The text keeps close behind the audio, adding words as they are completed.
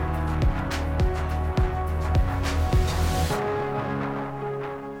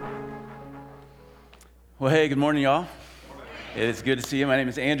Well, hey, good morning, y'all. It is good to see you. My name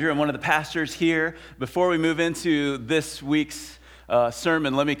is Andrew. I'm one of the pastors here. Before we move into this week's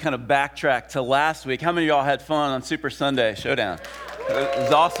sermon, let me kind of backtrack to last week. How many of y'all had fun on Super Sunday Showdown? It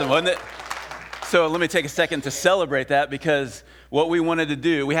was awesome, wasn't it? So let me take a second to celebrate that, because what we wanted to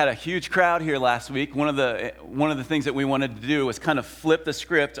do, we had a huge crowd here last week. One of the things that we wanted to do was kind of flip the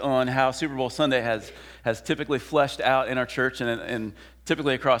script on how Super Bowl Sunday has typically fleshed out in our church and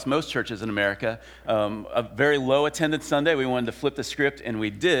typically across most churches in America. A very low attendance Sunday. We wanted to flip the script, and we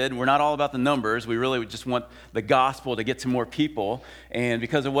did. We're not all about the numbers. We really just want the gospel to get to more people. And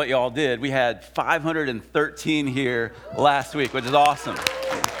because of what y'all did, we had 513 here last week, which is awesome.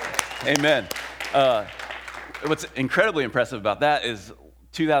 Amen. What's incredibly impressive about that is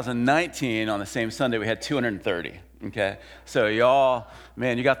 2019 on the same Sunday, we had 230. Okay, so y'all,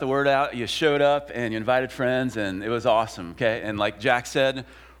 man, you got the word out, you showed up, and you invited friends, and it was awesome, okay? And like Jack said,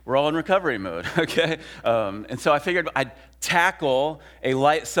 we're all in recovery mode, okay? And so I figured I'd tackle a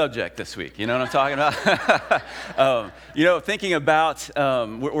light subject this week. You know what I'm talking about? Thinking about,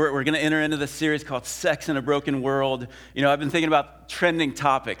 we're going to enter into this series called Sex in a Broken World. You know, I've been thinking about trending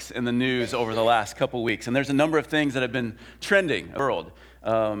topics in the news over the last couple weeks, and there's a number of things that have been trending in the world,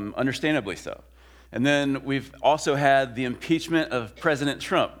 understandably so. And then we've also had the impeachment of President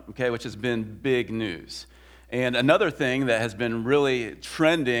Trump, okay, which has been big news. And another thing that has been really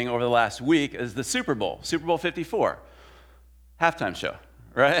trending over the last week is the Super Bowl, Super Bowl 54, halftime show,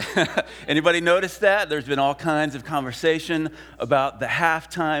 right? Anybody notice that? There's been all kinds of conversation about the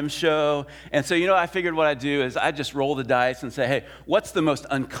halftime show. And so, I figured what I'd do is I'd just roll the dice and say, hey, what's the most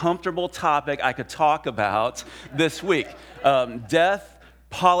uncomfortable topic I could talk about this week? Death,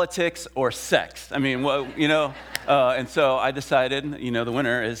 politics, or sex? I mean, and so I decided, the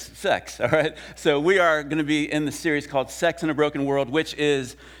winner is sex, all right? So we are going to be in the series called Sex in a Broken World, which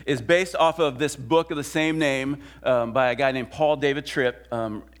is based off of this book of the same name by a guy named Paul David Tripp.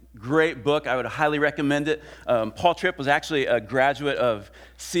 Great book. I would highly recommend it. Paul Tripp was actually a graduate of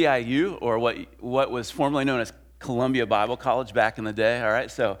CIU, or what was formerly known as Columbia Bible College back in the day, all right?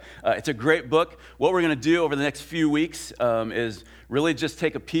 So it's a great book. What we're going to do over the next few weeks is really just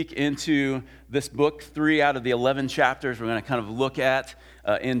take a peek into this book. 3 out of the 11 chapters we're going to kind of look at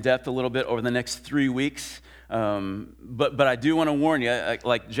in depth a little bit over the next 3 weeks. But I do want to warn you,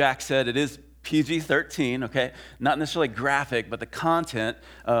 like Jack said, it is PG-13, okay? Not necessarily graphic, but the content,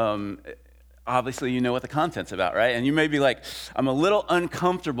 obviously, you know what the content's about, right? And you may be like, I'm a little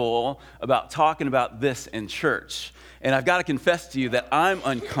uncomfortable about talking about this in church. And I've got to confess to you that I'm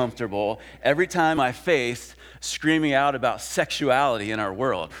uncomfortable every time I face screaming out about sexuality in our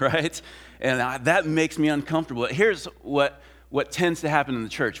world, right? And that makes me uncomfortable. Here's what tends to happen in the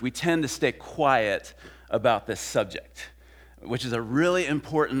church. We tend to stay quiet about this subject, which is a really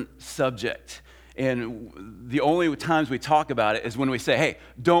important subject. And the only times we talk about it is when we say, hey,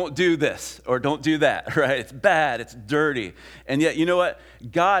 don't do this or don't do that, right? It's bad, it's dirty. And yet, you know what?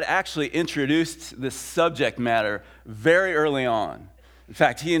 God actually introduced this subject matter very early on. In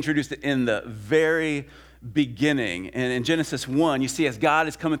fact, he introduced it in the very beginning. And in Genesis 1, you see as God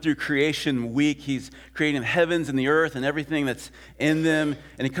is coming through creation week, he's creating the heavens and the earth and everything that's in them.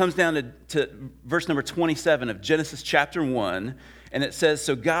 And he comes down to verse number 27 of Genesis chapter 1. And it says,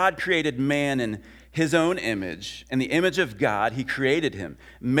 so God created man in his own image. In the image of God, he created him.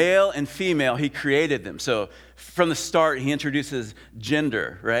 Male and female, he created them. So from the start, he introduces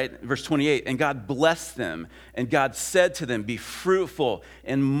gender, right? Verse 28, and God blessed them. And God said to them, be fruitful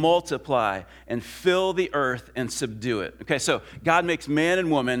and multiply and fill the earth and subdue it. Okay, so God makes man and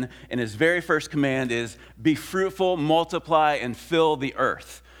woman, and his very first command is be fruitful, multiply, and fill the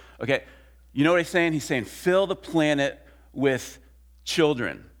earth. Okay, you know what he's saying? He's saying fill the planet with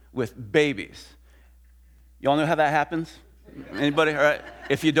children, with babies. Y'all know how that happens? Anybody? All right.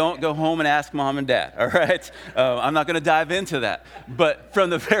 If you don't, go home and ask mom and dad. All right. I'm not going to dive into that. But from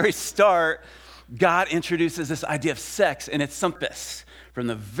the very start, God introduces this idea of sex, and it's something from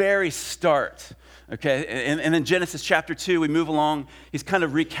the very start. Okay, and in Genesis chapter 2, we move along. He's kind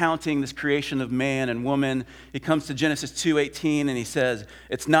of recounting this creation of man and woman. He comes to Genesis 2:18, and he says,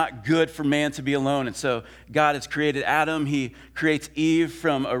 it's not good for man to be alone. And so God has created Adam. He creates Eve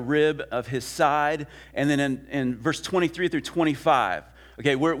from a rib of his side. And then in verse 23 through 25,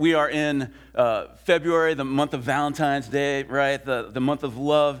 okay, we are in February, the month of Valentine's Day, right? The month of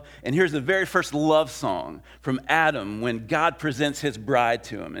love. And here's the very first love song from Adam when God presents his bride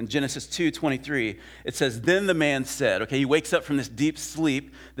to him. In Genesis 2:23, it says, then the man said, okay, he wakes up from this deep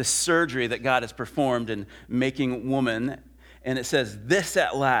sleep, this surgery that God has performed in making woman. And it says, this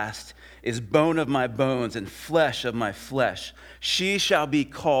at last is bone of my bones and flesh of my flesh. She shall be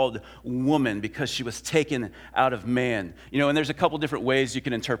called woman because she was taken out of man. And there's a couple different ways you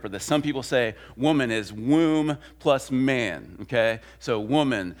can interpret this. Some people say woman is womb plus man, okay? So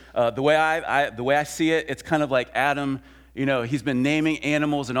woman. The way I see it, it's kind of like Adam. He's been naming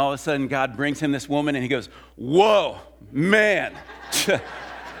animals, and all of a sudden God brings him this woman, and he goes, whoa, man.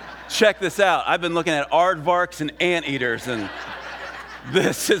 Check this out. I've been looking at aardvarks and anteaters, and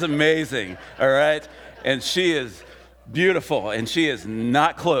this is amazing, all right? And she is beautiful, and she is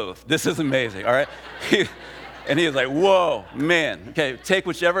not clothed. This is amazing, all right? And he was like, whoa, man. Okay, take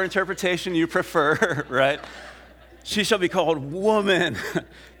whichever interpretation you prefer, right? She shall be called woman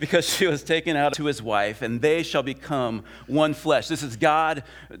because she was taken out to his wife, and they shall become one flesh. This is God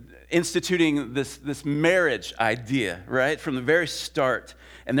instituting this marriage idea, right, from the very start.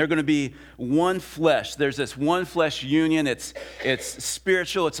 And they're going to be one flesh. There's this one flesh union. It's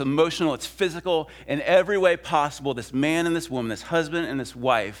spiritual, it's emotional, it's physical. In every way possible, this man and this woman, this husband and this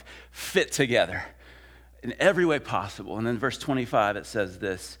wife fit together in every way possible. And then verse 25, it says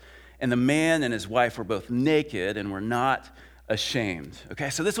this, and the man and his wife were both naked and were not ashamed.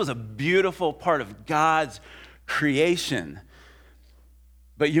 Okay, so this was a beautiful part of God's creation.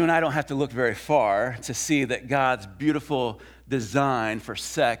 But you and I don't have to look very far to see that God's beautiful design for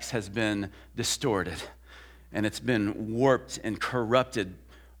sex has been distorted, and it's been warped and corrupted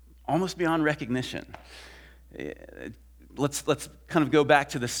almost beyond recognition. Let's kind of go back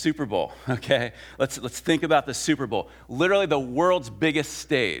to the Super Bowl, okay? Let's think about the Super Bowl. Literally the world's biggest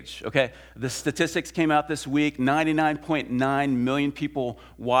stage, okay? The statistics came out this week. 99.9 million people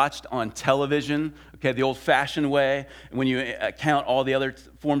watched on television, okay, the old-fashioned way. And when you count all the other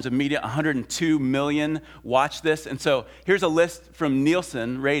forms of media, 102 million watched this. And so here's a list from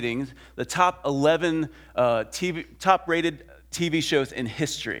Nielsen ratings, the top 11 top-rated TV shows in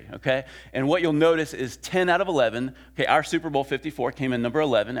history, okay? And what you'll notice is 10 out of 11, okay, our Super Bowl 54 came in number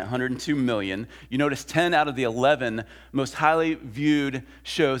 11 at 102 million. You notice 10 out of the 11 most highly viewed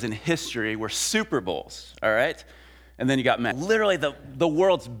shows in history were Super Bowls, all right? And then you got literally the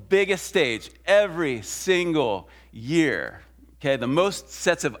world's biggest stage every single year, okay? The most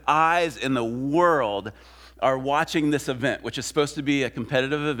sets of eyes in the world are watching this event, which is supposed to be a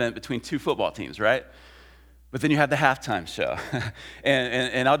competitive event between two football teams, right? But then you have the halftime show.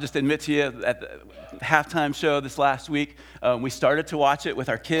 and I'll just admit to you, at the halftime show this last week, we started to watch it with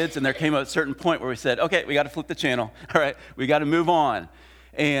our kids, and there came a certain point where we said, okay, we got to flip the channel. All right, we got to move on.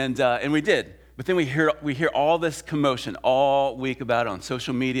 And we did. But then we hear all this commotion all week about it on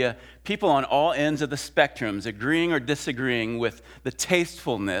social media, people on all ends of the spectrums agreeing or disagreeing with the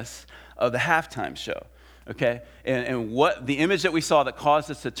tastefulness of the halftime show, okay? And what the image that we saw that caused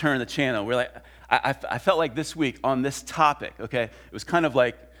us to turn the channel, we're like, I felt like this week on this topic, okay, it was kind of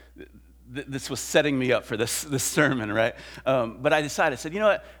like this was setting me up for this sermon, right? But I decided, I said, you know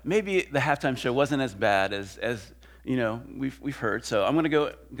what, maybe the halftime show wasn't as bad as we've heard, so I'm going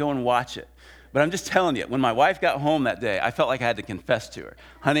to go and watch it. But I'm just telling you, when my wife got home that day, I felt like I had to confess to her,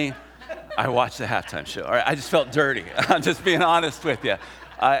 honey, I watched the halftime show. All right, I just felt dirty. I'm just being honest with you.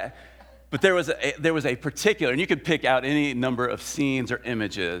 But there was a particular, and you could pick out any number of scenes or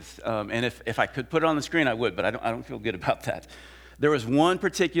images, and if I could put it on the screen, I would, but I don't feel good about that. There was one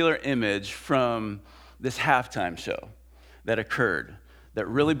particular image from this halftime show that occurred that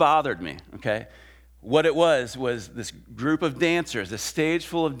really bothered me, okay? What it was this group of dancers, this stage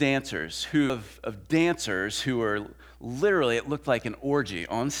full of dancers who were literally, it looked like an orgy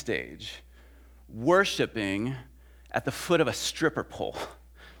on stage, worshiping at the foot of a stripper pole.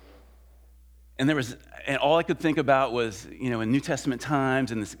 And all I could think about was, in New Testament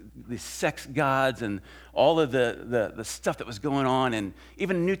times and these sex gods and all of the stuff that was going on, and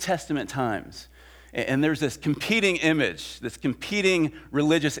even New Testament times. And there's this competing image, this competing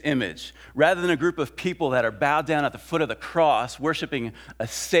religious image. Rather than a group of people that are bowed down at the foot of the cross, worshiping a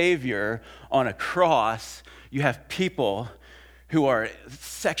Savior on a cross, you have people who are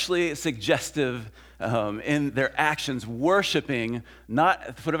sexually suggestive in their actions, worshiping not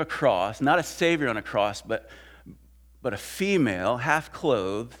at the foot of a cross, not a Savior on a cross, but a female,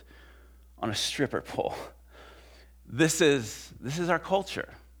 half-clothed, on a stripper pole. This is our culture.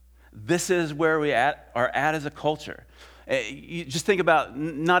 This is where we are at as a culture. You just think about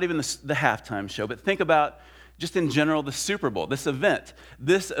not even the halftime show, but think about just in general the Super Bowl, this event.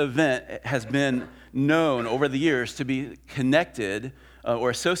 This event has been known over the years to be connected or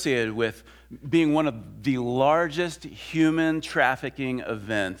associated with being one of the largest human trafficking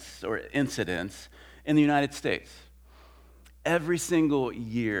events or incidents in the United States. Every single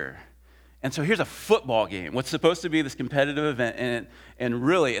year, And so here's a football game, what's supposed to be this competitive event, and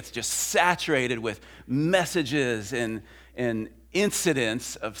really it's just saturated with messages and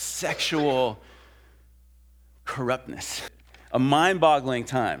incidents of sexual corruptness. A mind-boggling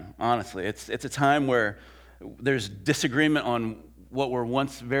time, honestly. It's a time where there's disagreement on what were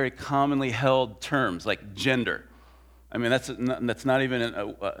once very commonly held terms, like gender. I mean, that's not even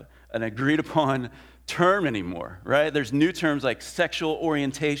an agreed-upon term anymore, right? There's new terms like sexual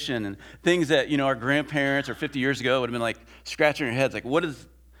orientation and things that, our grandparents or 50 years ago would have been like scratching their heads, like, what does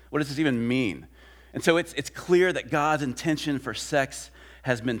this even mean? And so it's clear that God's intention for sex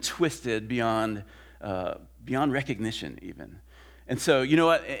has been twisted beyond recognition even. And so, you know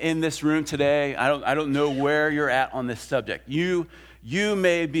what, in this room today, I don't know where you're at on this subject. You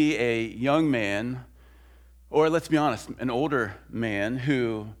may be a young man, or let's be honest, an older man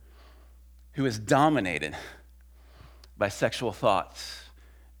who is dominated by sexual thoughts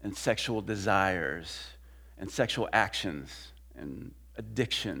and sexual desires and sexual actions and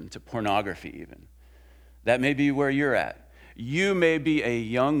addiction to pornography even. That may be where you're at. You may be a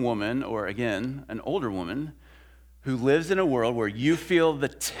young woman, or again, an older woman, who lives in a world where you feel the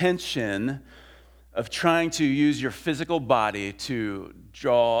tension of trying to use your physical body to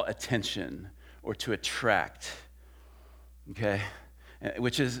draw attention or to attract, okay?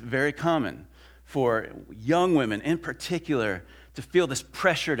 Which is very common for young women in particular to feel this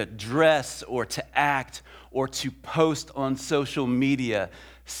pressure to dress or to act or to post on social media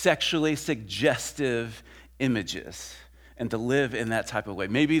sexually suggestive images and to live in that type of way.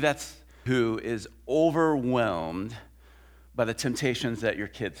 Maybe that's who is overwhelmed by the temptations that your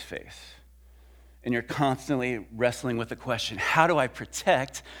kids face. And you're constantly wrestling with the question, how do I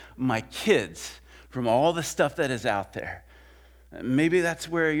protect my kids from all the stuff that is out there? Maybe that's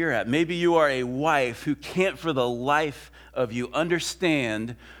where you're at. Maybe you are a wife who can't for the life of you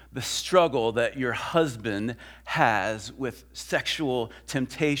understand the struggle that your husband has with sexual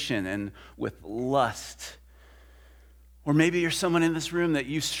temptation and with lust. Or maybe you're someone in this room that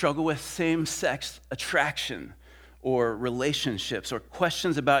you struggle with same-sex attraction or relationships or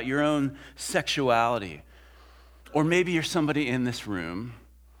questions about your own sexuality. Or maybe you're somebody in this room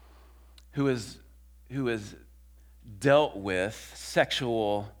who is dealt with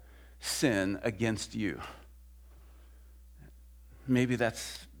sexual sin against you. Maybe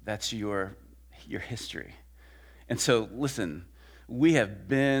that's your history. And so, listen, we have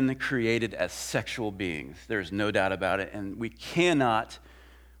been created as sexual beings. There's no doubt about it, and we cannot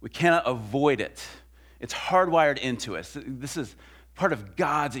avoid it. It's hardwired into us. This is part of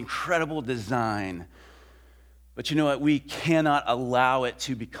God's incredible design. But you know what? We cannot allow it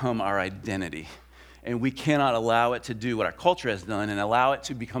to become our identity. And we cannot allow it to do what our culture has done and allow it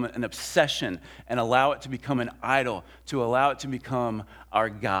to become an obsession and allow it to become an idol, to allow it to become our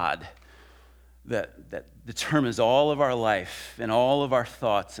God that determines all of our life and all of our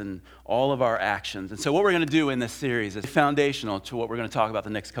thoughts and all of our actions. And so what we're going to do in this series is foundational to what we're going to talk about the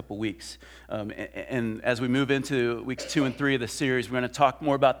next couple weeks. And as we move into weeks 2 and 3 of the series, we're going to talk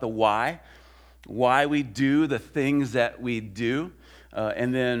more about the why we do the things that we do.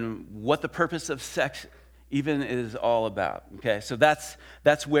 And then what the purpose of sex even is all about, okay? So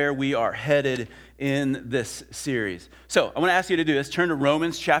that's where we are headed in this series. So I want to ask you to do this. Turn to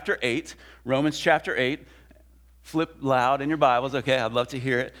Romans chapter 8. Romans chapter 8. Flip loud in your Bibles, okay? I'd love to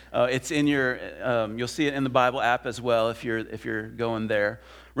hear it. It's in your, you'll see it in the Bible app as well if you're going there.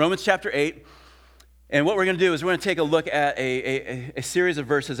 Romans chapter 8. And what we're going to do is we're going to take a look at a series of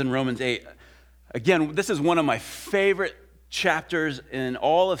verses in Romans 8. Again, this is one of my favorite chapters in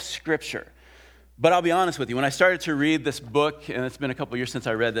all of Scripture. But I'll be honest with you, when I started to read this book, and it's been a couple years since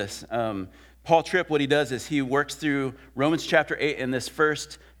I read this, Paul Tripp, what he does is he works through Romans chapter 8 in this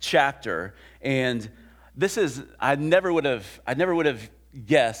first chapter, and this is, I never would have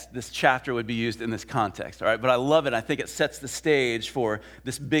guessed this chapter would be used in this context, all right? But I love it. I think it sets the stage for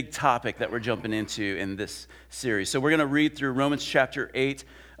this big topic that we're jumping into in this series. So we're going to read through Romans chapter 8,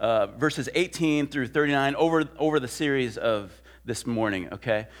 verses 18 through 39 over the series of this morning,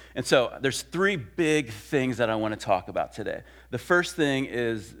 okay? And so there's 3 big things that I want to talk about today. The first thing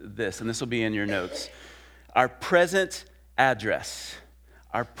is this, and this will be in your notes. Our present address,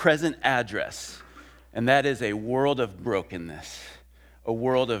 and that is a world of brokenness, a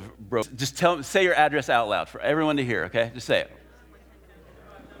world of broken. Just say your address out loud for everyone to hear, okay? Just say it.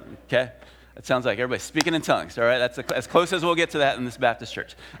 Okay? That sounds like everybody's speaking in tongues, all right? That's as close as we'll get to that in this Baptist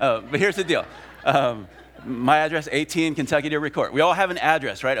church. But here's the deal. My address, 18 Kentucky Derby Court. We all have an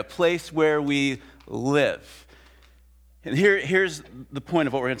address, right? A place where we live. And here's the point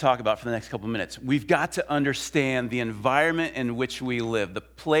of what we're going to talk about for the next couple of minutes. We've got to understand the environment in which we live, the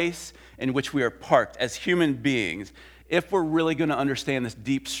place in which we are parked as human beings, if we're really going to understand this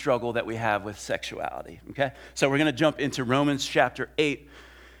deep struggle that we have with sexuality, okay? So we're going to jump into Romans chapter 8, and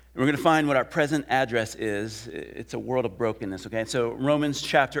we're going to find what our present address is. It's a world of brokenness, okay? So Romans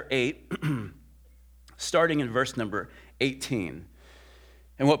chapter 8, starting in verse number 18.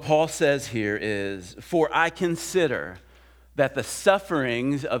 And what Paul says here is, "For I consider that the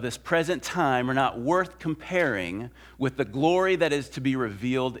sufferings of this present time are not worth comparing with the glory that is to be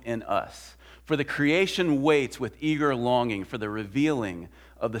revealed in us. For the creation waits with eager longing for the revealing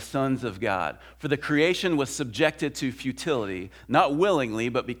of the sons of God. For the creation was subjected to futility, not willingly,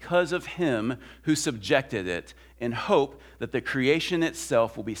 but because of him who subjected it, in hope that the creation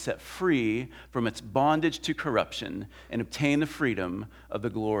itself will be set free from its bondage to corruption and obtain the freedom of the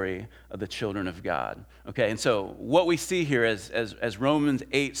glory of the children of God." Okay, and so what we see here as Romans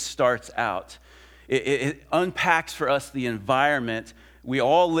 8 starts out, it unpacks for us the environment we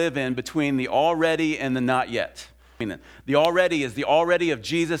all live in between the already and the not yet. The already is the already of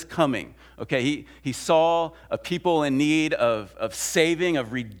Jesus coming. Okay, he saw a people in need of saving,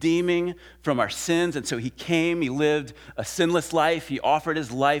 of redeeming from our sins. And so he came, he lived a sinless life. He offered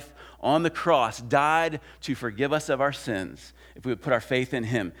his life on the cross, died to forgive us of our sins if we would put our faith in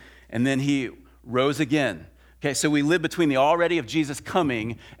him. And then he rose again. Okay, so we live between the already of Jesus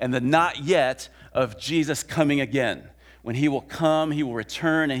coming and the not yet of Jesus coming again. When he will come, he will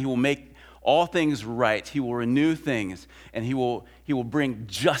return, and he will make all things right. He will renew things, and he will bring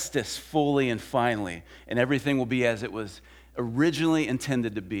justice fully and finally, and everything will be as it was originally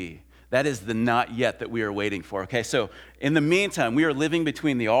intended to be. That is the not yet that we are waiting for. Okay, so in the meantime, we are living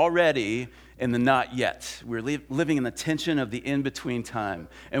between the already and the not yet. We're living in the tension of the in-between time.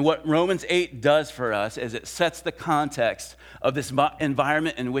 And what Romans 8 does for us is it sets the context of this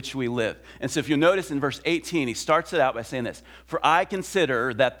environment in which we live. And so if you'll notice in verse 18, he starts it out by saying this: "For I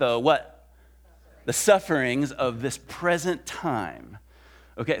consider that the sufferings of this present time."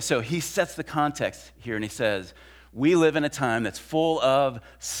 Okay, so he sets the context here and he says, we live in a time that's full of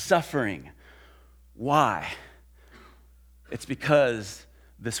suffering. Why? It's because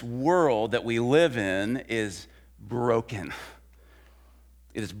this world that we live in is broken.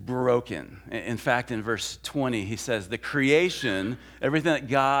 It is broken. In fact, in verse 20, he says, the creation, everything that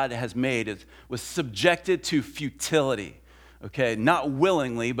God has made, was subjected to futility. Okay, not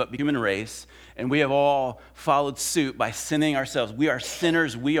willingly, but the human race, and we have all followed suit by sinning ourselves. We are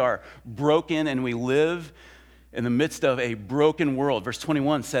sinners, we are broken, and we live in the midst of a broken world. Verse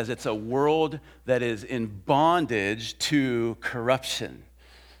 21 says it's a world that is in bondage to corruption.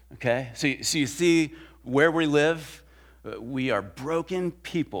 Okay, so you see where we live. We are broken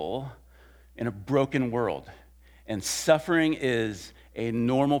people in a broken world, and suffering is a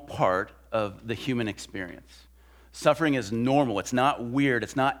normal part of the human experience. Suffering is normal. It's not weird.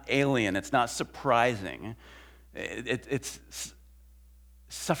 It's not alien. It's not surprising.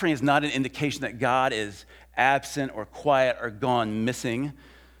 Suffering is not an indication that God is absent or quiet or gone missing.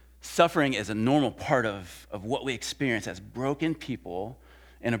 Suffering is a normal part of what we experience as broken people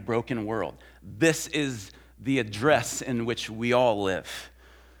in a broken world. This is the address in which we all live,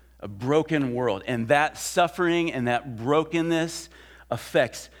 a broken world. And that suffering and that brokenness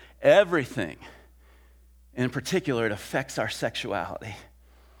affects everything. In particular, it affects our sexuality.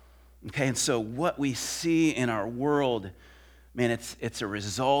 Okay, and so what we see in our world, man, it's a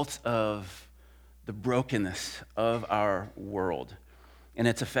result of the brokenness of our world. And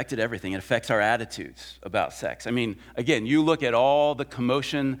it's affected everything. It affects our attitudes about sex. I mean, again, you look at all the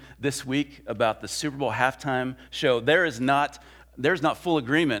commotion this week about the Super Bowl halftime show, there's not full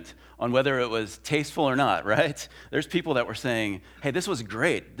agreement on whether it was tasteful or not, right? There's people that were saying, hey, this was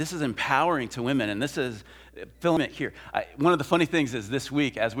great. This is empowering to women, and this is filming it here. One of the funny things is this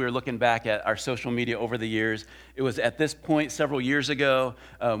week, as we were looking back at our social media over the years, it was at this point several years ago,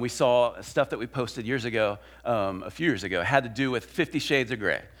 we saw stuff that we posted years ago, a few years ago, it had to do with 50 Shades of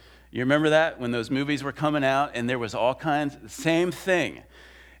Grey. You remember that? When those movies were coming out, and there was all kinds, same thing.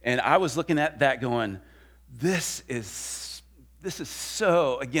 And I was looking at that going, this is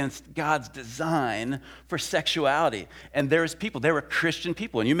so against God's design for sexuality. And there were Christian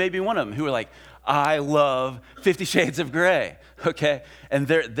people, and you may be one of them, who were like, I love 50 Shades of Grey, okay? And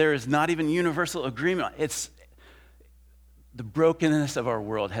there is not even universal agreement. It's the brokenness of our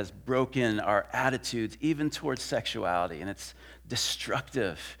world has broken our attitudes even towards sexuality, and it's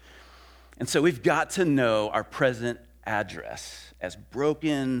destructive. And so we've got to know our present address as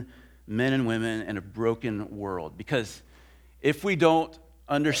broken men and women in a broken world, because if we don't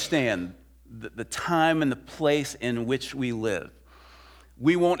understand the time and the place in which we live,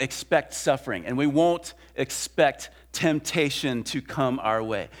 we won't expect suffering, and we won't expect temptation to come our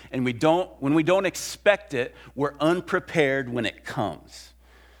way. And when we don't expect it, we're unprepared when it comes.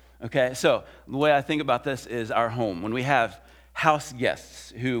 Okay, so the way I think about this is our home. When we have house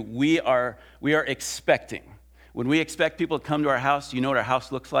guests who we are expecting, when we expect people to come to our house, you know what our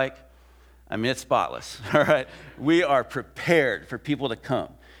house looks like? I mean, it's spotless, all right? We are prepared for people to come.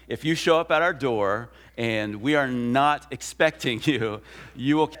 If you show up at our door and we are not expecting you,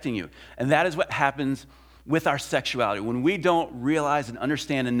 you will continue. And that is what happens with our sexuality. When we don't realize and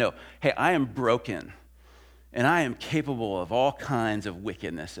understand and know, hey, I am broken and I am capable of all kinds of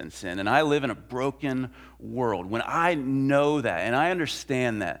wickedness and sin, and I live in a broken world. When I know that and I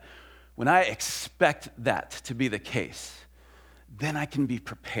understand that, when I expect that to be the case, then I can be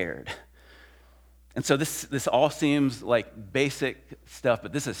prepared. And so this all seems like basic stuff,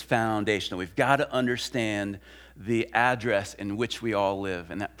 but this is foundational. We've got to understand the address in which we all live,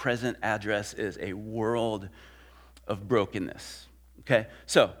 and that present address is a world of brokenness. Okay,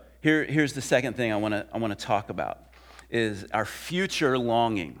 so here's the second thing I want to talk about is our future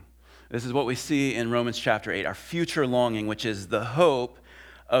longing. This is what we see in Romans chapter 8, our future longing, which is the hope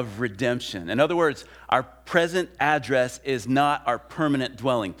of redemption. In other words, our present address is not our permanent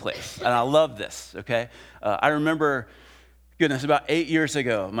dwelling place. And I love this, okay? I remember, about 8 years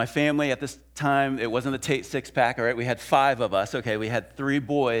ago, my family at this time, it wasn't the Tate six-pack, all right? We had 5 of us, okay? We had 3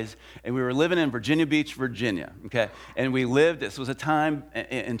 boys, and we were living in Virginia Beach, Virginia, okay? And this was a time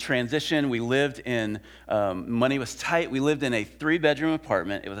in transition. We lived in, money was tight. We lived in a 3-bedroom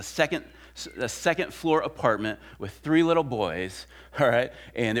apartment. It was a second floor apartment with 3 little boys, all right?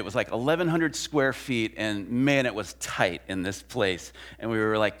 And it was like 1,100 square feet, and man, it was tight in this place. And we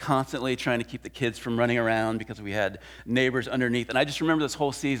were like constantly trying to keep the kids from running around because we had neighbors underneath. And I just remember this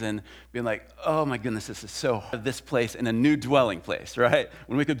whole season being like, oh my goodness, this is so hard. This place in a new dwelling place, right?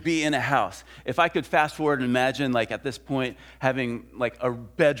 When we could be in a house. If I could fast forward and imagine like at this point having like a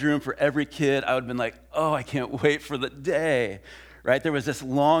bedroom for every kid, I would have been like, oh, I can't wait for the day, right? There was this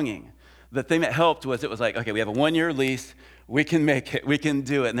longing. The thing that helped was it was like, okay, we have a 1-year lease. We can make it. We can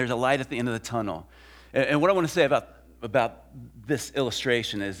do it. And there's a light at the end of the tunnel. And what I want to say about this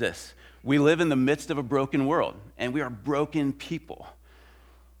illustration is this. We live in the midst of a broken world, and we are broken people.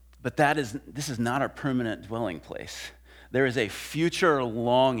 But this is not our permanent dwelling place. There is a future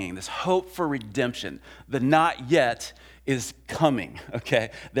longing, this hope for redemption. The not yet is coming,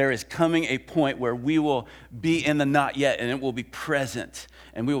 okay? There is coming a point where we will be in the not yet, and it will be present,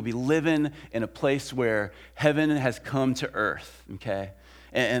 and we will be living in a place where heaven has come to earth, okay?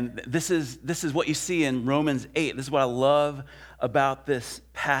 And this is what you see in Romans 8. This is what I love about this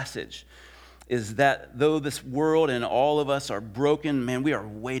passage, is that though this world and all of us are broken, man, we are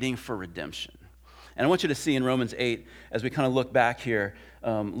waiting for redemption. And I want you to see in Romans 8, as we kind of look back here,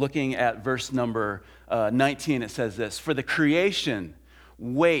 looking at verse number 19, it says this: "For the creation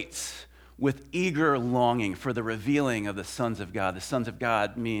waits with eager longing for the revealing of the sons of God." The sons of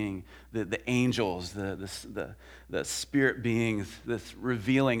God meaning the angels, the spirit beings, this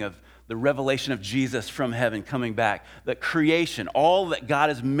revealing of the revelation of Jesus from heaven coming back. The creation, all that God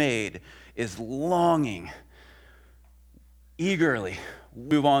has made, is longing eagerly.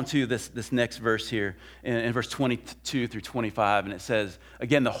 Move on to this next verse here in verse 22 through 25, and it says,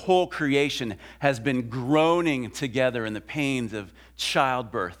 again, the whole creation has been groaning together in the pains of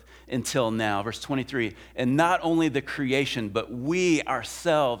childbirth until now. Verse 23, and not only the creation, but we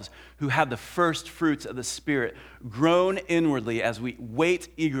ourselves who have the first fruits of the Spirit groan inwardly as we wait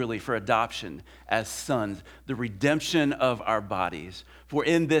eagerly for adoption as sons, the redemption of our bodies. For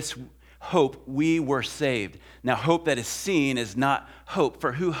in this hope we were saved. Now, hope that is seen is not hope,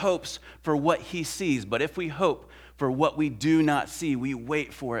 for who hopes for what he sees? But if we hope for what we do not see, we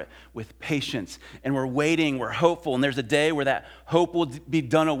wait for it with patience. And we're waiting, we're hopeful, and there's a day where that hope will be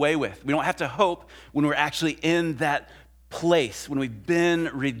done away with. We don't have to hope when we're actually in that place, when we've been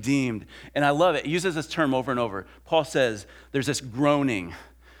redeemed. And I love it. It uses this term over and over. Paul says there's this groaning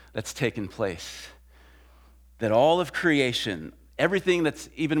that's taken place, that all of creation, everything that's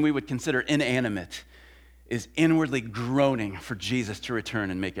even we would consider inanimate, is inwardly groaning for Jesus to return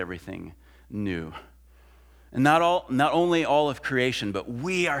and make everything new. And not only all of creation, but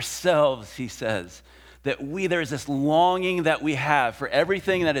we ourselves, he says, that there's this longing that we have for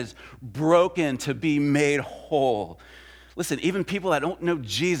everything that is broken to be made whole. Listen, even people that don't know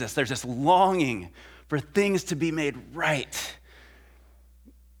Jesus, there's this longing for things to be made right.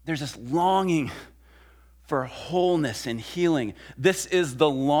 There's this longing for wholeness and healing. This is the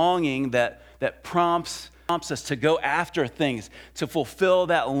longing that prompts prompts us to go after things, to fulfill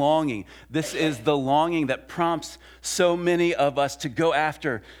that longing. This is the longing that prompts so many of us to go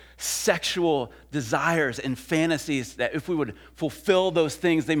after sexual desires and fantasies that if we would fulfill those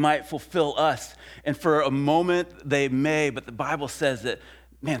things, they might fulfill us. And for a moment, they may, but the Bible says that,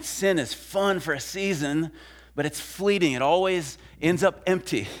 man, sin is fun for a season, but it's fleeting. It always ends up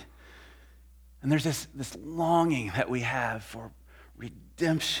empty. And there's this longing that we have for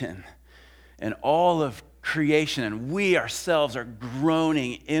redemption and all of creation, and we ourselves are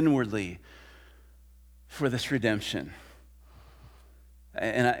groaning inwardly for this redemption.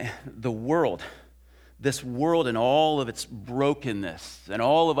 And this world and all of its brokenness, and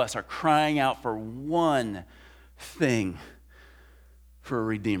all of us are crying out for one thing, for a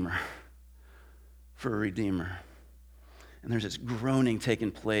redeemer. For a redeemer. And there's this groaning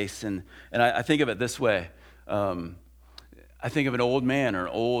taking place, and I think of it this way. I think of an old man or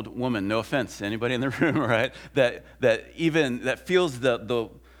an old woman, no offense to anybody in the room, right? That feels the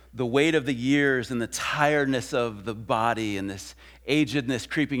weight of the years and the tiredness of the body and this agedness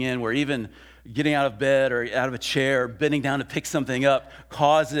creeping in, where even getting out of bed or out of a chair, bending down to pick something up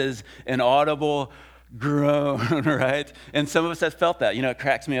causes an audible groan, right? And some of us have felt that. It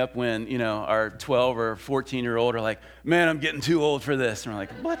cracks me up when, our 12 or 14-year-old are like, man, I'm getting too old for this. And we're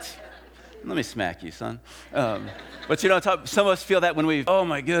like, what? Let me smack you, son. But some of us feel that when oh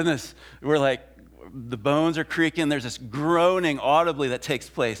my goodness, we're like, the bones are creaking. There's this groaning audibly that takes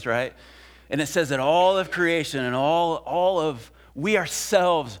place, right? And it says that all of creation and all of we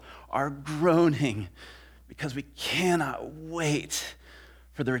ourselves are groaning because we cannot wait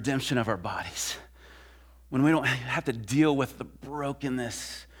for the redemption of our bodies. When we don't have to deal with the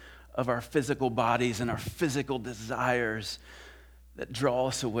brokenness of our physical bodies and our physical desires that draw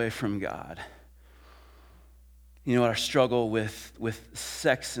us away from God. Our struggle with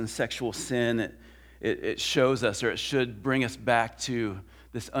sex and sexual sin, it shows us, or it should bring us back to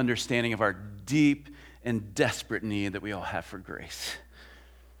this understanding of our deep and desperate need that we all have for grace.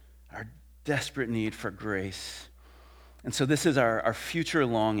 Our desperate need for grace. And so this is our future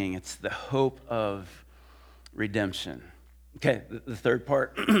longing. It's the hope of redemption. Okay, the third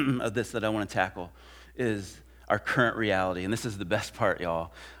part of this that I want to tackle is our current reality. And this is the best part,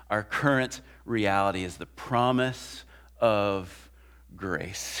 y'all. Our current reality is the promise of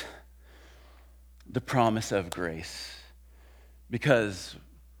grace. The promise of grace. Because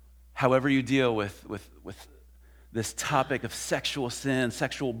however you deal with this topic of sexual sin,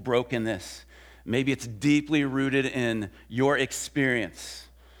 sexual brokenness, maybe it's deeply rooted in your experience.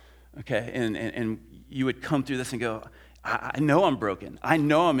 Okay, and you would come through this and go, I know I'm broken. I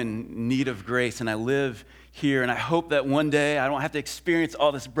know I'm in need of grace, and I live here, and I hope that one day I don't have to experience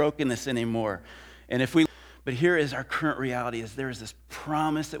all this brokenness anymore. But here is our current reality, is there is this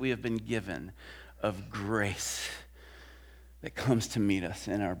promise that we have been given of grace that comes to meet us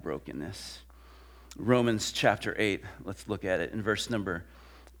in our brokenness. Romans chapter 8, let's look at it in verse number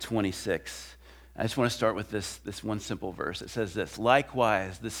 26. I just want to start with this one simple verse. It says this: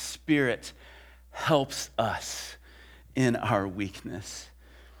 likewise, the Spirit helps us in our weakness.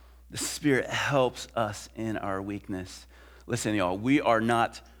 The Spirit helps us in our weakness. Listen, y'all, we are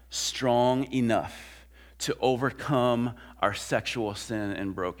not strong enough to overcome our sexual sin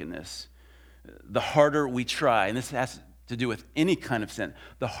and brokenness. The harder we try, and this has to do with any kind of sin,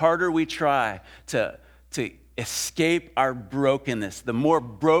 the harder we try to escape our brokenness, the more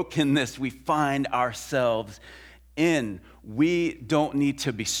brokenness we find ourselves in. We don't need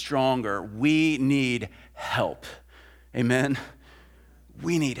to be stronger. We need help. Amen?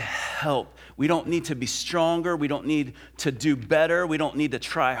 We need help. We don't need to be stronger. We don't need to do better. We don't need to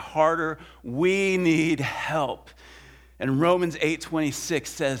try harder. We need help. And Romans 8:26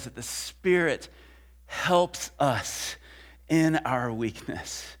 says that the Spirit helps us in our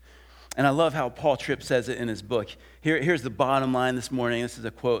weakness. And I love how Paul Tripp says it in his book. Here's the bottom line this morning. This is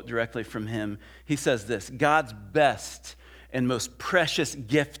a quote directly from him. He says this: God's best and most precious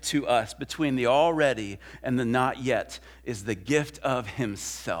gift to us between the already and the not yet is the gift of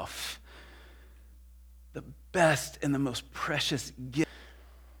himself. The best and the most precious gift.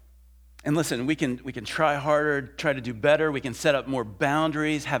 And listen, we can try harder, try to do better. We can set up more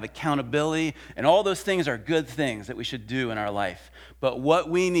boundaries, have accountability, and all those things are good things that we should do in our life. But what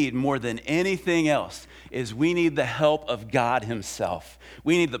we need more than anything else is we need the help of God himself.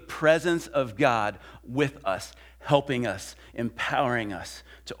 We need the presence of God with us, helping us, empowering us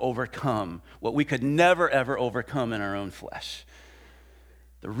to overcome what we could never, ever overcome in our own flesh.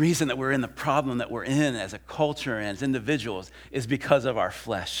 The reason that we're in the problem that we're in as a culture and as individuals is because of our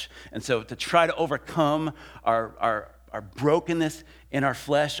flesh. And so to try to overcome our our brokenness in our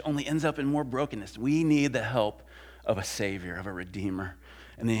flesh only ends up in more brokenness. We need the help of a Savior, of a Redeemer.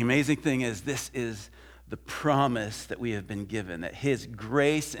 And the amazing thing is, this is the promise that we have been given, that his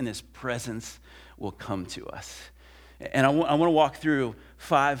grace and his presence will come to us. And I want to walk through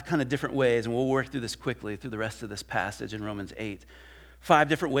 5 kind of different ways, and we'll work through this quickly through the rest of this passage in Romans 8. 5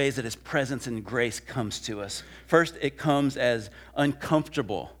 different ways that his presence and grace comes to us. First, it comes as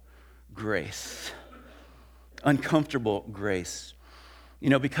uncomfortable grace. Uncomfortable grace.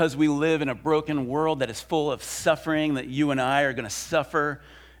 You know, because we live in a broken world that is full of suffering, that you and I are going to suffer,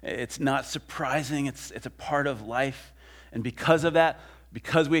 it's not surprising. It's a part of life. And because of that,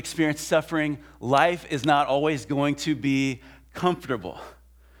 because we experience suffering, life is not always going to be comfortable.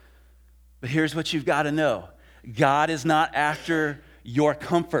 But here's what you've got to know. God is not after your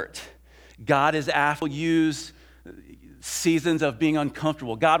comfort. God is after use seasons of being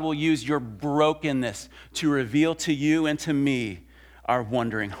uncomfortable. God will use your brokenness to reveal to you and to me our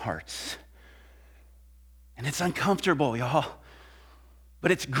wondering hearts. And it's uncomfortable, y'all,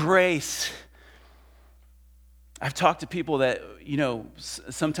 but it's grace. I've talked to people that, you know,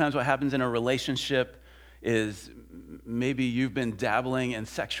 sometimes what happens in a relationship is maybe you've been dabbling in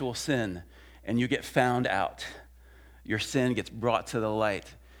sexual sin and you get found out. Your sin gets brought to the light.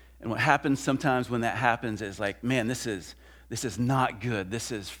 And what happens sometimes when that happens is like, man, this is not good.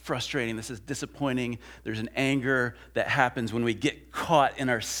 This is frustrating. This is disappointing. There's an anger that happens when we get caught in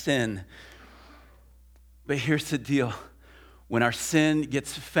our sin. But here's the deal. When our sin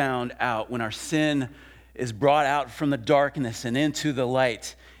gets found out, when our sin is brought out from the darkness and into the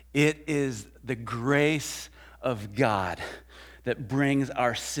light, it is the grace of God that brings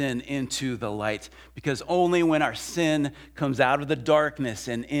our sin into the light. Because only when our sin comes out of the darkness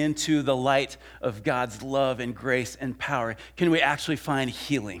and into the light of God's love and grace and power can we actually find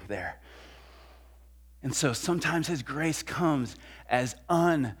healing there. And so sometimes his grace comes as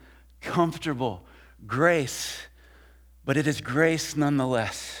uncomfortable grace, but it is grace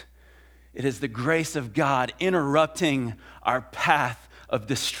nonetheless. It is the grace of God interrupting our path of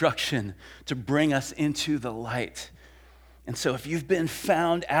destruction to bring us into the light. And so if you've been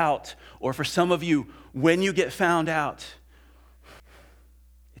found out, or for some of you, when you get found out,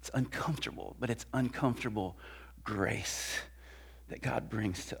 it's uncomfortable, but it's uncomfortable grace that God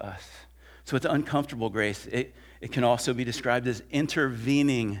brings to us. So it's uncomfortable grace. It can also be described as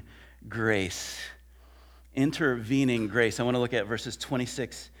intervening grace. Intervening grace. I want to look at verses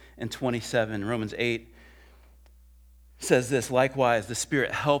 26 and 27. Romans 8 says this, likewise, the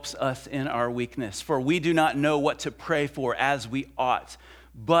Spirit helps us in our weakness, for we do not know what to pray for as we ought,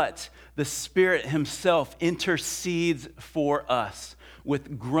 but the Spirit himself intercedes for us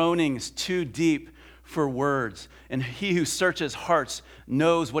with groanings too deep for words. And he who searches hearts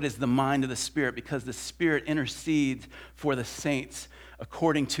knows what is the mind of the Spirit, because the Spirit intercedes for the saints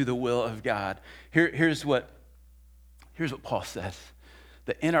according to the will of God. Here's what Paul says.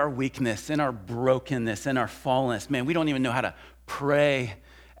 That in our weakness, in our brokenness, in our fallenness, man, we don't even know how to pray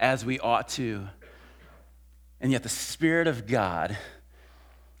as we ought to. And yet the Spirit of God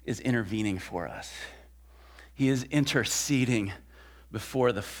is intervening for us. He is interceding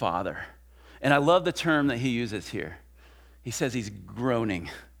before the Father. And I love the term that he uses here. He says he's groaning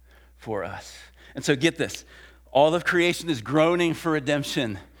for us. And so get this. All of creation is groaning for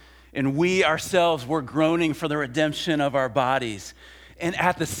redemption. And we ourselves, we're groaning for the redemption of our bodies. And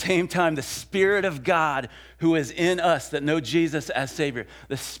at the same time, the Spirit of God who is in us that know Jesus as Savior,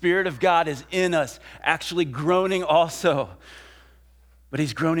 the Spirit of God is in us, actually groaning also. But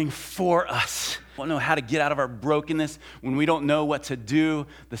he's groaning for us. We don't know how to get out of our brokenness. When we don't know what to do,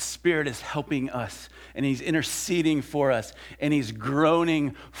 the Spirit is helping us. And he's interceding for us. And he's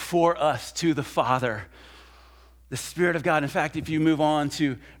groaning for us to the Father. The Spirit of God. In fact, if you move on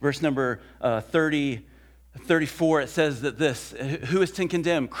to verse number 34, it says that this, who is to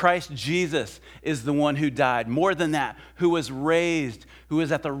condemn? Christ Jesus is the one who died. More than that, who was raised, who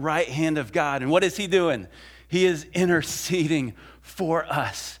is at the right hand of God. And what is he doing? He is interceding for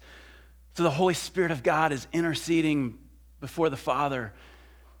us. So the Holy Spirit of God is interceding before the Father.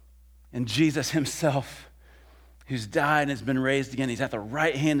 And Jesus himself, who's died and has been raised again, he's at the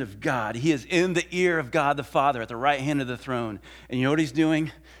right hand of God. He is in the ear of God the Father at the right hand of the throne. And you know what he's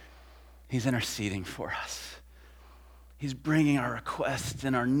doing? He's interceding for us. He's bringing our requests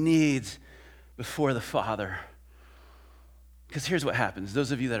and our needs before the Father. Because here's what happens.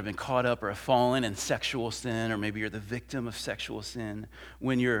 Those of you that have been caught up or have fallen in sexual sin, or maybe you're the victim of sexual sin,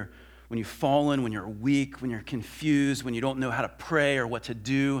 when you've fallen, when you're weak, when you're confused, when you don't know how to pray or what to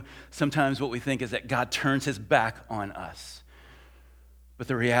do, sometimes what we think is that God turns his back on us. But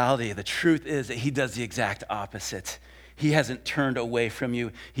the reality, the truth is that he does the exact opposite. He hasn't turned away from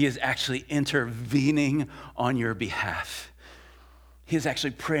you. He is actually intervening on your behalf. He is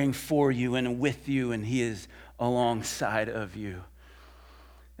actually praying for you and with you, and he is alongside of you.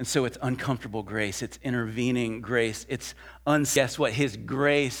 And so it's uncomfortable grace. It's intervening grace. Guess what? His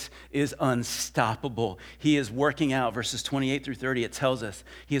grace is unstoppable. He is working out, verses 28 through 30, it tells us,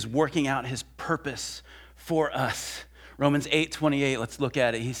 he is working out his purpose for us. Romans 8:28, let's look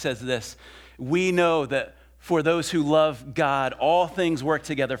at it. He says this, we know that for those who love God, all things work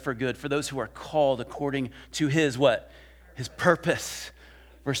together for good, for those who are called according to his what? His purpose.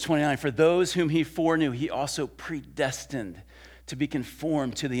 Verse 29, for those whom he foreknew, he also predestined to be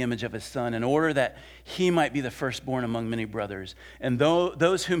conformed to the image of his Son, in order that he might be the firstborn among many brothers. And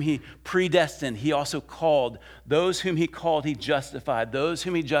those whom he predestined, he also called. Those whom he called, he justified. Those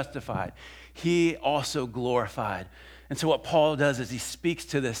whom he justified, he also glorified. And so what Paul does is he speaks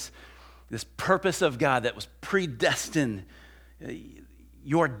to this purpose of God that was predestined,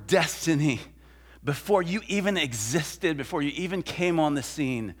 your destiny. Before you even existed, before you even came on the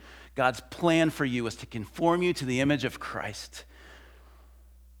scene, God's plan for you was to conform you to the image of Christ.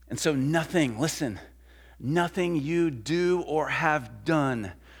 And so nothing you do or have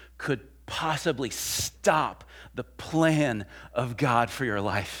done could possibly stop the plan of God for your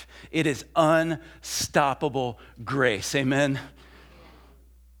life. It is unstoppable grace. Amen.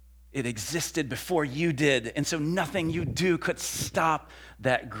 It existed before you did, and so nothing you do could stop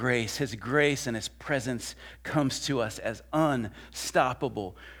that grace. His grace and his presence comes to us as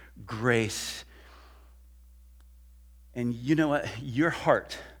unstoppable grace. And you know what? Your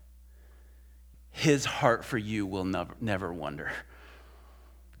heart, his heart for you will never wander.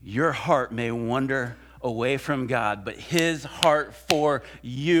 Your heart may wander away from God, but his heart for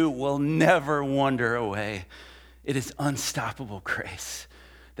you will never wander away. It is unstoppable grace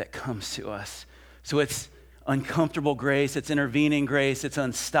that comes to us. So it's uncomfortable grace, it's intervening grace, it's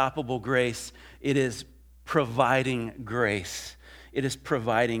unstoppable grace. It is providing grace. It is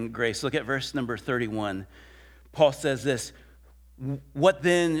providing grace. Look at verse number 31. Paul says this, what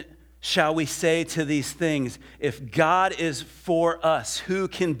then shall we say to these things? If God is for us, who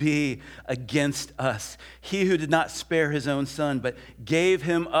can be against us? He who did not spare his own Son, but gave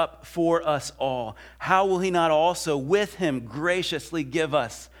him up for us all, how will he not also with him graciously give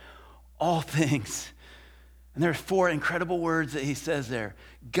us all things? And there are four incredible words that he says there.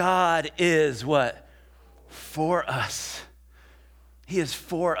 God is what? For us. He is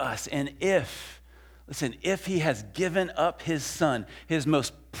for us. And if he has given up his Son, his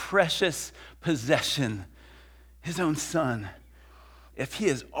most precious possession, his own Son, if he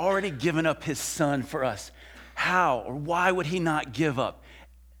has already given up his Son for us, how or why would he not give up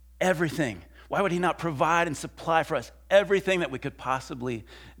everything? Why would he not provide and supply for us everything that we could possibly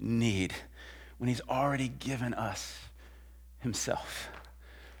need when he's already given us himself?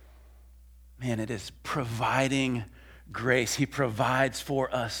 Man, it is providing grace. He provides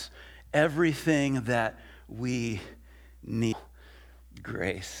for us everything that we need.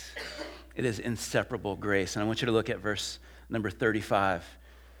 Grace. It is inseparable grace. And I want you to look at verse number 35.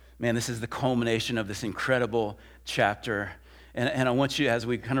 Man, this is the culmination of this incredible chapter. And I want you, as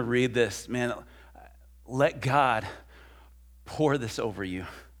we kind of read this, man, let God pour this over you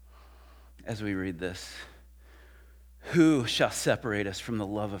as we read this. Who shall separate us from the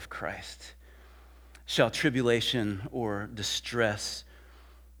love of Christ? Shall tribulation or distress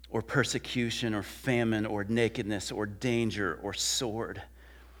or persecution or famine or nakedness or danger or sword?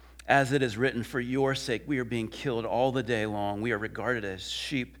 As it is written, for your sake we are being killed all the day long. We are regarded as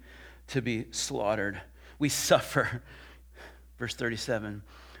sheep to be slaughtered. We suffer. Verse 37.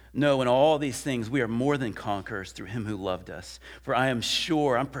 No, in all these things we are more than conquerors through him who loved us. For I am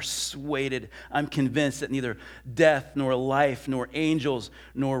sure, I'm persuaded, I'm convinced that neither death nor life, nor angels,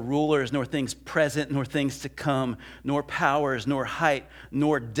 nor rulers, nor things present, nor things to come, nor powers, nor height,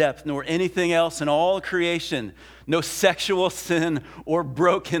 nor depth, nor anything else in all creation, no sexual sin or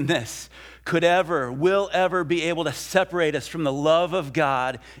brokenness will ever be able to separate us from the love of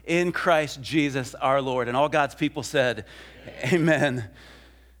God in Christ Jesus our Lord. And all God's people said, amen.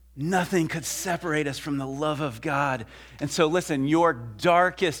 Nothing could separate us from the love of God. And so listen, your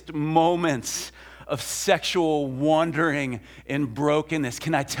darkest moments of sexual wandering and brokenness,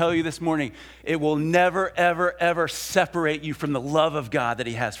 can I tell you this morning, it will never, ever, ever separate you from the love of God that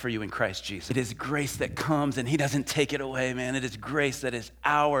he has for you in Christ Jesus. It is grace that comes and he doesn't take it away, man. It is grace that is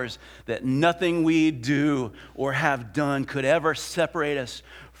ours, that nothing we do or have done could ever separate us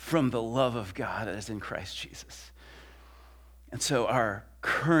from the love of God that is in Christ Jesus. And so our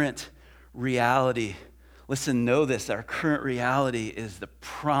current reality, listen, know this, our current reality is the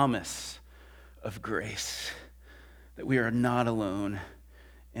promise of grace that we are not alone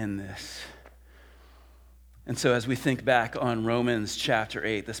in this. And so as we think back on Romans chapter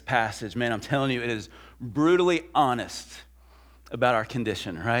 8, this passage, man, I'm telling you, it is brutally honest about our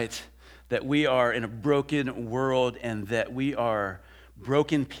condition, right? That we are in a broken world and that we are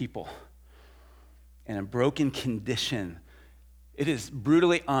broken people in a broken condition. It is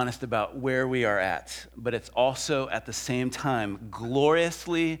brutally honest about where we are at, but it's also at the same time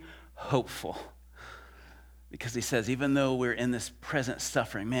gloriously hopeful. Because he says, even though we're in this present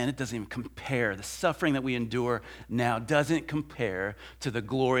suffering, man, it doesn't even compare. The suffering that we endure now doesn't compare to the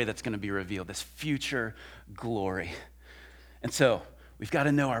glory that's going to be revealed, this future glory. And so we've got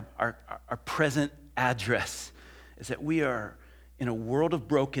to know our present address is that we are in a world of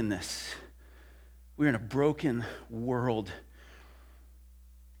brokenness. We're in a broken world.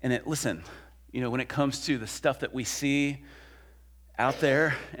 And listen, when it comes to the stuff that we see out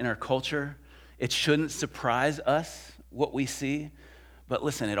there in our culture, it shouldn't surprise us what we see, but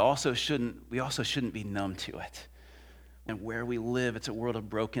listen, we also shouldn't be numb to it. And where we live, it's a world of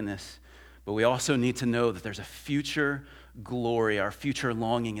brokenness, but we also need to know that there's a future glory. Our future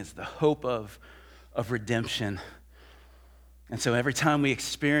longing is the hope of redemption. And so every time we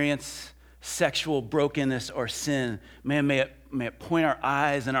experience sexual brokenness or sin, man, may it point our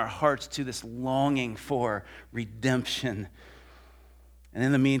eyes and our hearts to this longing for redemption. And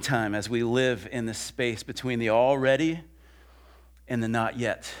in the meantime, as we live in this space between the already and the not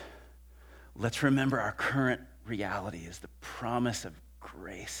yet, let's remember our current reality is the promise of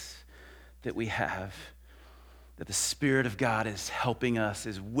grace that we have, that the Spirit of God is helping us,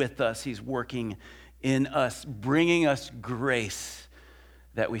 is with us, He's working in us, bringing us grace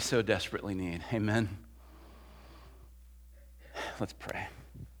that we so desperately need. Amen. Let's pray.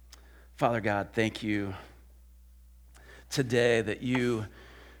 Father God, thank you today that you,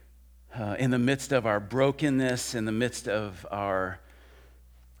 in the midst of our brokenness, in the midst of our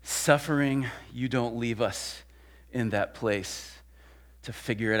suffering, you don't leave us in that place to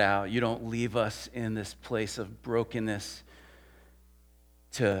figure it out. You don't leave us in this place of brokenness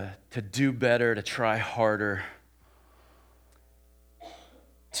to do better, to try harder,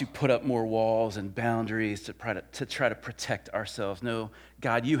 to put up more walls and boundaries, to try to protect ourselves. No,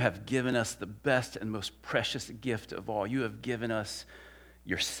 God, you have given us the best and most precious gift of all. You have given us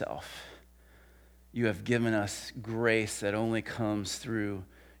yourself. You have given us grace that only comes through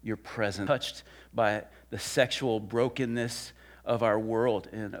your presence. Touched by the sexual brokenness of our world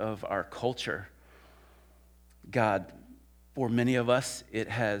and of our culture. God, for many of us, it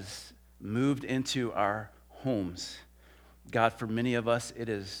has moved into our homes. God, for many of us, it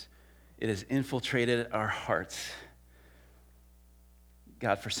has infiltrated our hearts.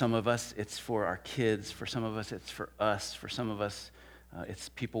 God, for some of us, it's for our kids. For some of us, it's for us. For some of us, it's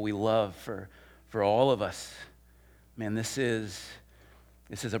people we love. For all of us, man, this is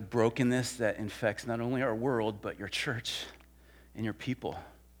a brokenness that infects not only our world, but your church and your people.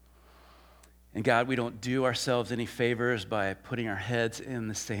 And God, we don't do ourselves any favors by putting our heads in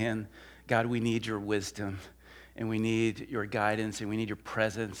the sand. God, we need your wisdom. And we need your guidance, and we need your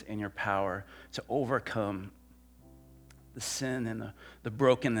presence and your power to overcome the sin and the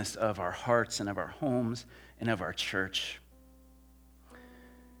brokenness of our hearts and of our homes and of our church.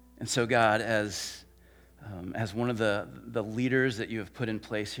 And so, God, as one of the leaders that you have put in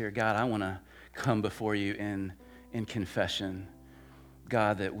place here, God, I want to come before you in confession,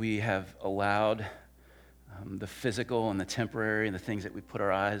 God, that we have allowed the physical and the temporary and the things that we put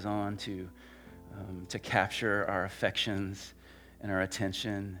our eyes on to capture our affections and our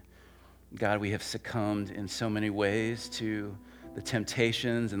attention. God, we have succumbed in so many ways to the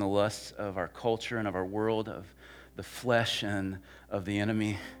temptations and the lusts of our culture and of our world, of the flesh and of the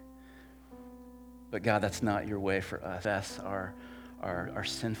enemy. But God, that's not your way for us. That's our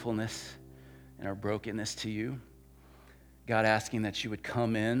sinfulness and our brokenness to you. God, asking that you would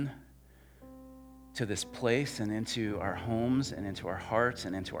come in to this place and into our homes and into our hearts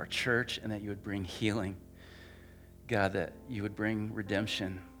and into our church, and that you would bring healing. God, that you would bring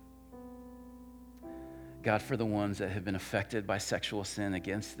redemption. God, for the ones that have been affected by sexual sin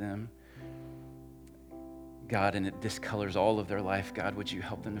against them, God, and it discolors all of their life, God, would you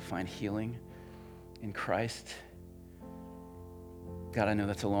help them to find healing in Christ? God, I know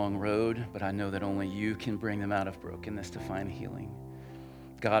that's a long road, but I know that only you can bring them out of brokenness to find healing.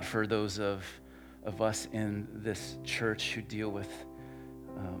 God, for those of us in this church who deal with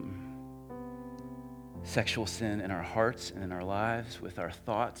sexual sin in our hearts and in our lives, with our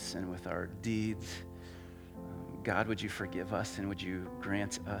thoughts and with our deeds, God, would you forgive us and would you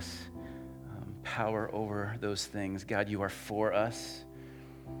grant us power over those things? God, you are for us.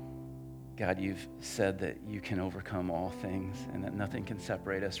 God, you've said that you can overcome all things and that nothing can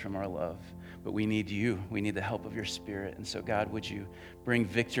separate us from our love. But we need you. We need the help of your Spirit. And so, God, would you bring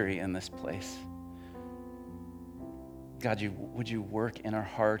victory in this place? God, would you work in our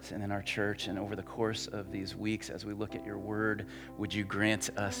hearts and in our church, and over the course of these weeks as we look at your word, would you grant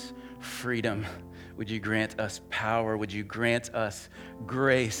us freedom? Would you grant us power? Would you grant us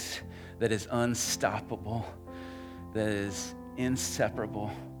grace that is unstoppable, that is inseparable?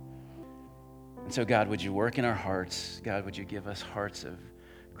 And so, God, would you work in our hearts? God, would you give us hearts of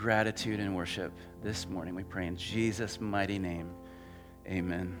gratitude and worship this morning? We pray in Jesus' mighty name.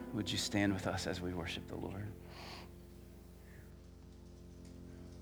 Amen. Would you stand with us as we worship the Lord?